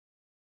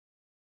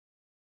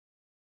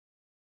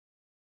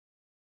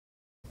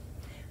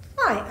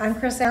Hi, I'm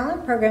Chris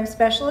Allen, Program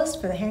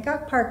Specialist for the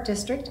Hancock Park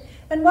District,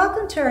 and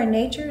welcome to our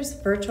Nature's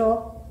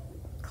Virtual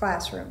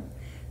Classroom.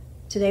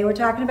 Today we're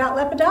talking about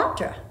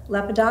Lepidoptera.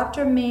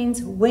 Lepidoptera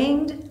means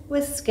winged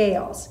with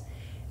scales.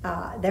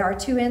 There are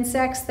two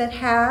insects that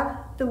have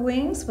the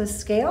wings with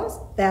scales.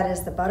 That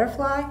is the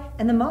butterfly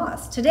and the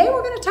moths. Today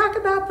we're going to talk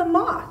about the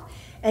moth.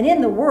 And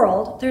in the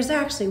world, there's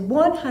actually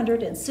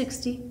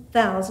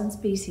 160,000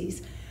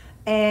 species.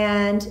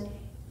 And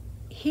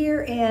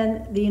here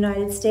in the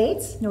United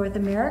States, North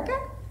America,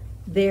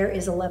 there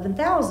is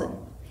 11,000.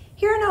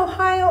 Here in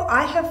Ohio,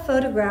 I have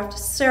photographed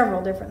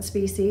several different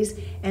species,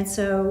 and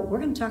so we're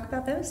going to talk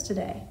about those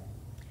today.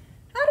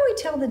 How do we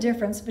tell the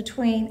difference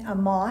between a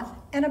moth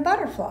and a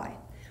butterfly?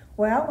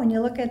 Well, when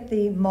you look at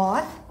the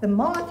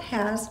moth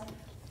has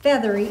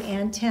feathery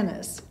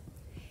antennas.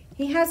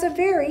 He has a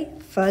very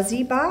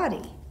fuzzy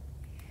body.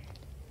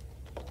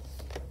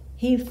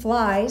 He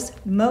flies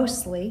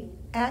mostly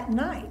at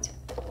night,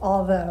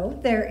 although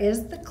there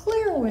is the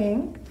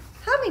clear-wing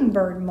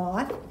hummingbird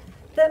moth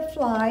that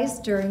flies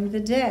during the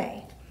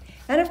day.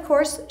 And of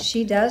course,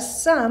 she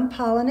does some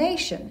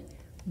pollination,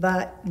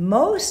 but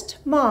most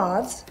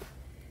moths,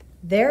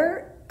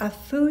 they're a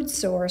food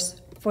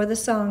source for the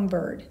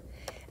songbird.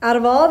 Out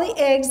of all the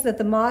eggs that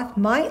the moth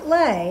might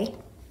lay,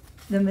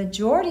 the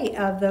majority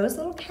of those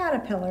little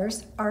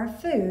caterpillars are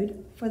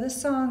food for the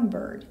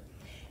songbird.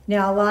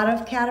 Now, a lot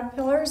of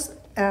caterpillars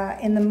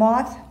in the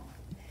moth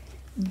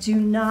do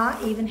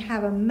not even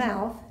have a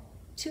mouth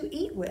to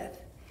eat with.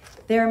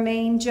 Their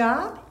main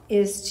job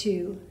is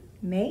to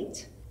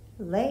mate,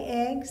 lay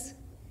eggs,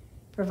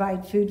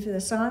 provide food for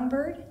the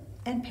songbird,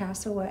 and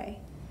pass away.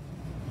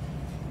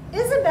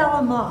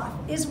 Isabella moth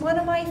is one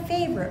of my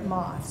favorite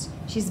moths.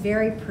 She's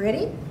very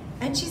pretty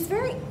and she's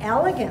very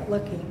elegant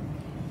looking.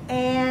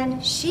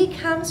 And she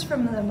comes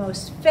from the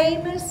most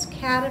famous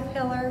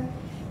caterpillar.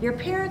 Your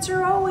parents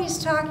are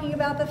always talking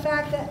about the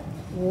fact that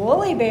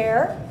Woolly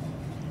Bear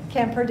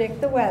can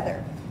predict the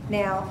weather.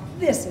 Now,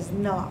 this is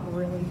not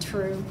really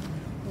true.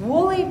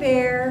 Woolly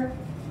Bear,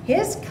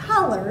 his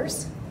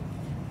colors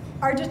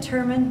are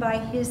determined by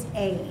his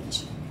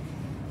age.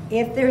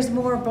 If there's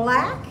more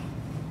black,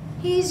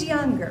 he's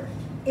younger.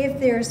 If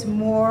there's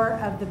more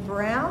of the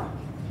brown,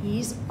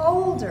 he's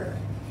older.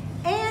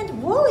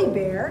 And Woolly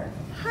Bear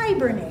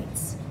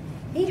hibernates.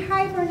 He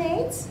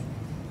hibernates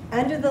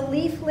under the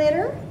leaf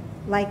litter,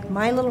 like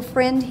my little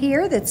friend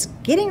here that's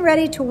getting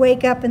ready to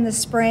wake up in the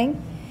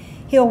spring.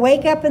 He'll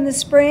wake up in the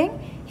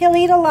spring, he'll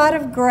eat a lot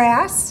of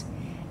grass,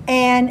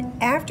 and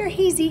after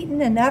he's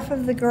eaten enough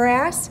of the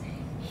grass,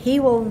 he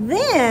will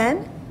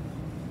then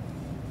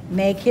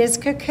make his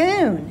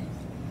cocoon.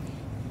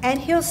 And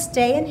he'll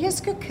stay in his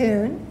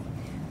cocoon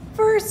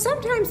for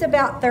sometimes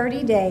about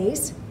 30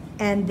 days,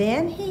 and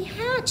then he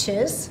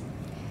hatches.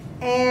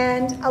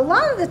 And a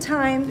lot of the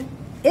time,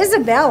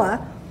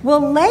 Isabella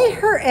will lay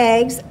her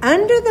eggs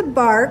under the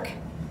bark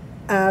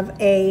of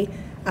a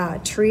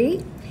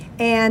tree,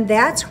 and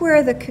that's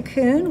where the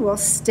cocoon will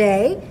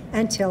stay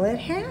until it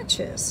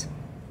hatches.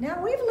 Now,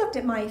 we've looked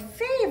at my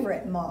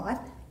favorite moth.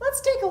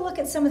 Let's take a look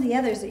at some of the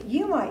others that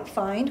you might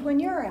find when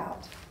you're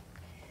out.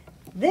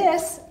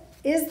 This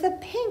is the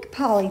pink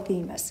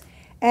polyphemus,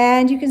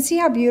 and you can see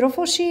how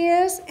beautiful she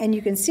is, and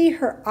you can see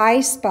her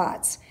eye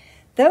spots.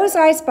 Those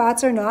eye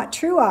spots are not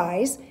true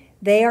eyes.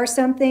 They are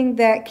something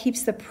that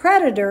keeps the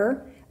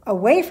predator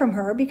away from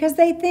her because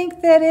they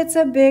think that it's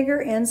a bigger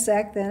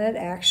insect than it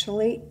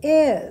actually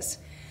is.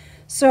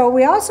 So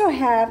we also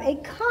have a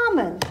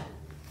common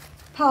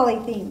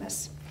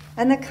polyphemus.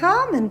 And the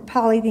common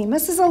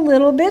polyphemus is a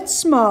little bit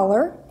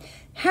smaller,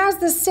 has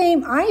the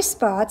same eye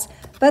spots,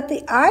 but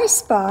the eye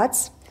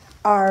spots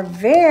are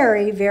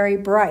very, very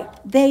bright.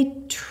 They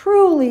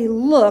truly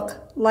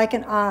look like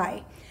an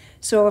eye.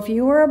 So if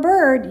you were a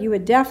bird, you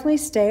would definitely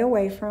stay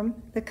away from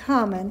the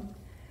common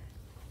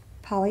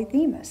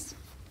polyphemus.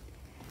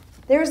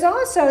 There's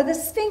also the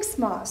sphinx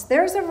moths.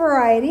 There's a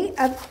variety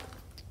of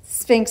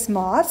sphinx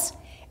moths,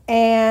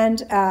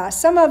 and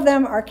some of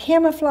them are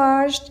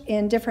camouflaged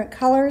in different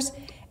colors,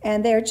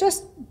 and they're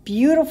just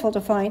beautiful to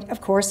find,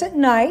 of course, at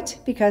night,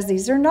 because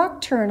these are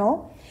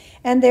nocturnal.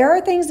 And there are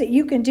things that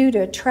you can do to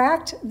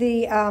attract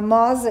the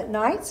moths at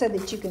night so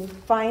that you can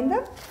find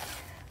them.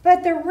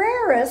 But the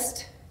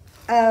rarest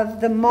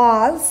of the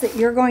moths that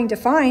you're going to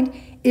find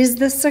is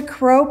the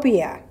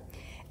Cecropia.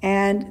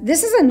 And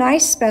this is a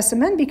nice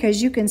specimen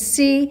because you can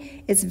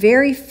see its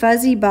very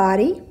fuzzy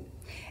body,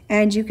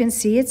 and you can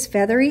see its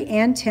feathery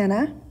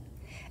antenna.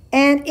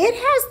 And it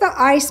has the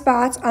eye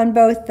spots on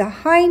both the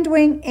hind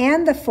wing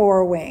and the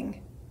forewing.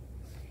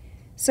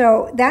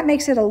 So that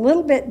makes it a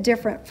little bit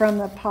different from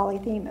the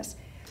polyphemus.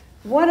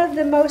 One of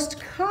the most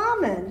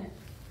common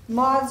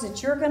moths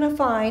that you're going to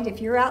find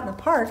if you're out in the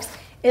parks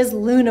is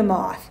Luna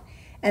moth.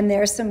 And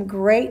there's some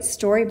great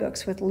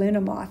storybooks with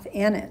Luna moth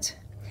in it.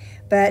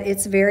 But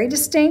it's very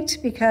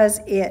distinct because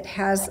it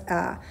has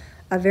a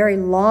very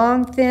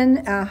long,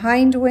 thin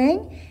hind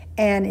wing,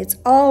 and it's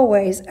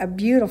always a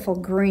beautiful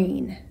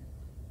green.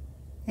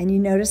 And you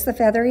notice the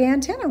feathery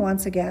antenna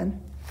once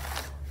again.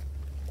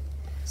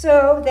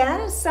 So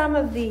that is some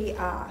of the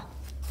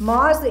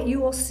moths that you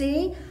will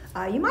see.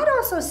 You might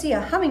also see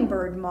a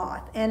hummingbird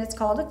moth, and it's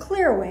called a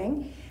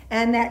clearwing.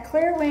 And that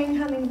clearwing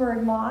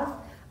hummingbird moth,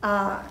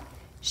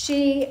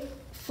 she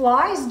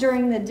flies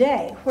during the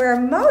day, where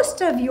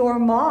most of your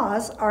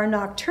moths are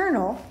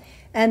nocturnal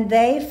and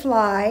they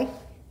fly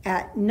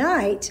at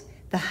night.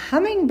 The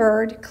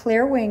hummingbird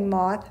clearwing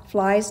moth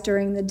flies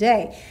during the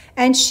day,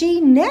 and she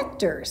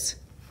nectars.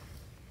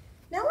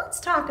 Now let's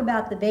talk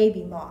about the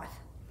baby moth.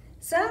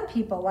 Some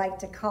people like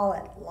to call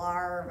it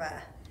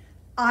larva.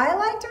 I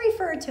like to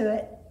refer to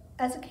it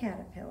as a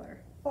caterpillar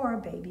or a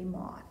baby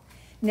moth.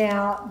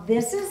 Now,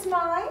 this is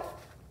my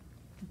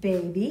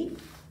baby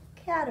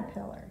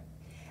caterpillar.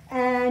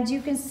 And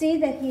you can see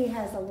that he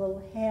has a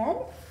little head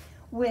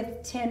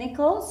with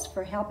tentacles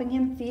for helping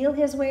him feel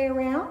his way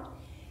around.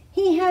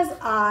 He has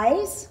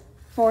eyes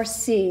for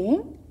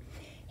seeing.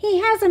 He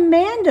has a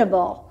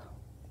mandible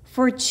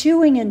for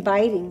chewing and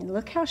biting.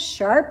 Look how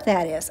sharp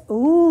that is.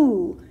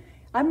 Ooh,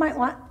 I might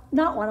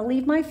not want to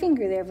leave my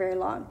finger there very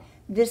long.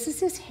 This is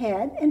his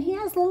head, and he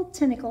has little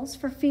tentacles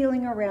for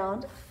feeling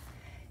around.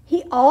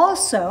 He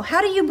also,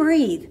 how do you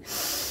breathe?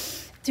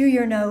 Through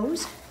your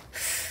nose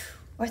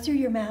or through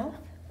your mouth?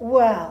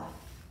 Well,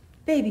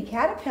 baby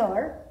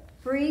caterpillar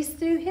breathes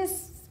through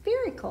his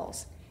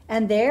spiracles,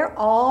 and they're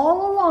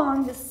all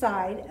along the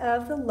side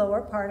of the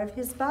lower part of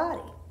his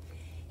body.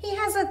 He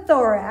has a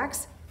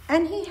thorax,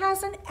 and he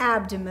has an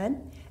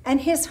abdomen,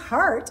 and his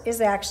heart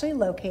is actually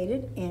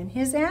located in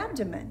his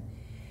abdomen.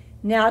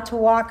 Now, to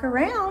walk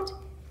around,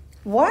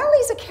 while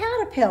he's a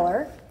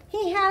caterpillar,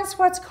 he has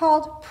what's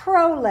called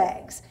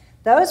prolegs.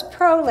 Those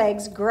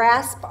prolegs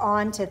grasp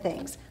onto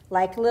things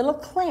like little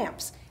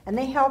clamps, and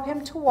they help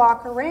him to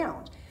walk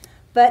around.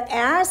 But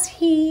as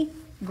he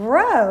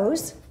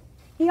grows,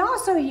 he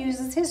also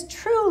uses his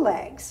true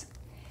legs.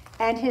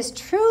 And his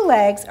true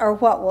legs are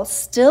what will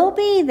still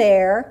be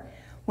there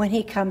when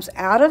he comes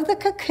out of the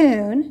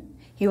cocoon.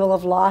 He will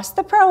have lost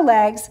the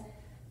prolegs,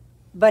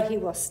 but he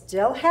will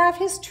still have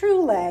his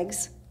true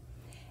legs.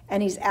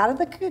 And he's out of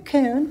the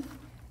cocoon,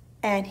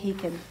 and he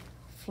can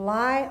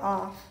fly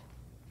off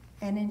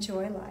and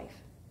enjoy life.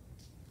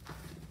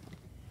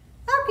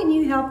 How can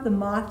you help the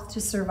moth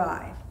to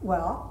survive?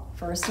 Well,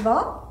 first of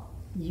all,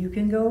 you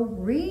can go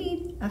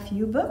read a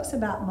few books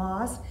about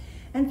moths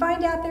and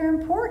find out their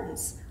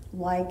importance.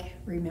 Like,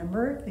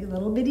 remember, the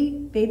little bitty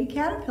baby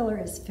caterpillar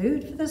is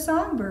food for the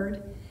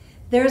songbird.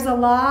 There's a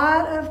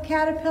lot of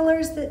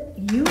caterpillars that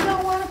you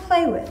don't want to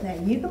play with. Now,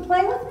 you can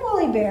play with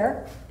Woolly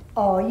Bear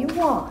all you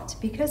want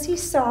because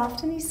he's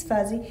soft and he's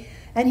fuzzy,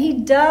 and he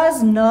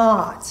does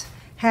not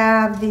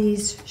have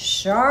these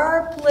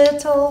sharp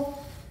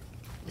little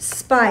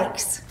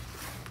spikes.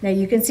 Now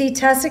you can see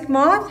tussock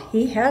moth,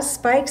 he has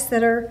spikes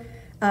that are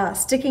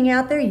sticking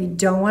out there. You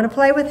don't want to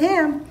play with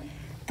him.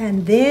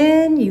 And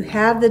then you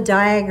have the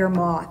Diager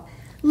moth.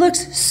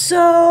 Looks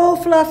so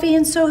fluffy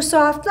and so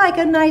soft, like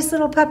a nice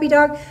little puppy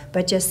dog,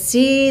 but just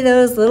see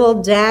those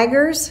little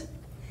daggers?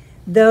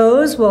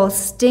 Those will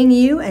sting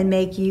you and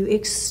make you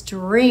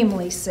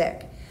extremely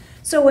sick.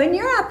 So when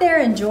you're out there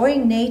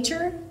enjoying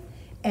nature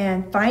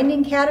and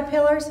finding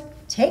caterpillars,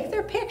 take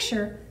their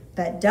picture,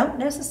 but don't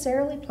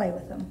necessarily play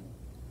with them.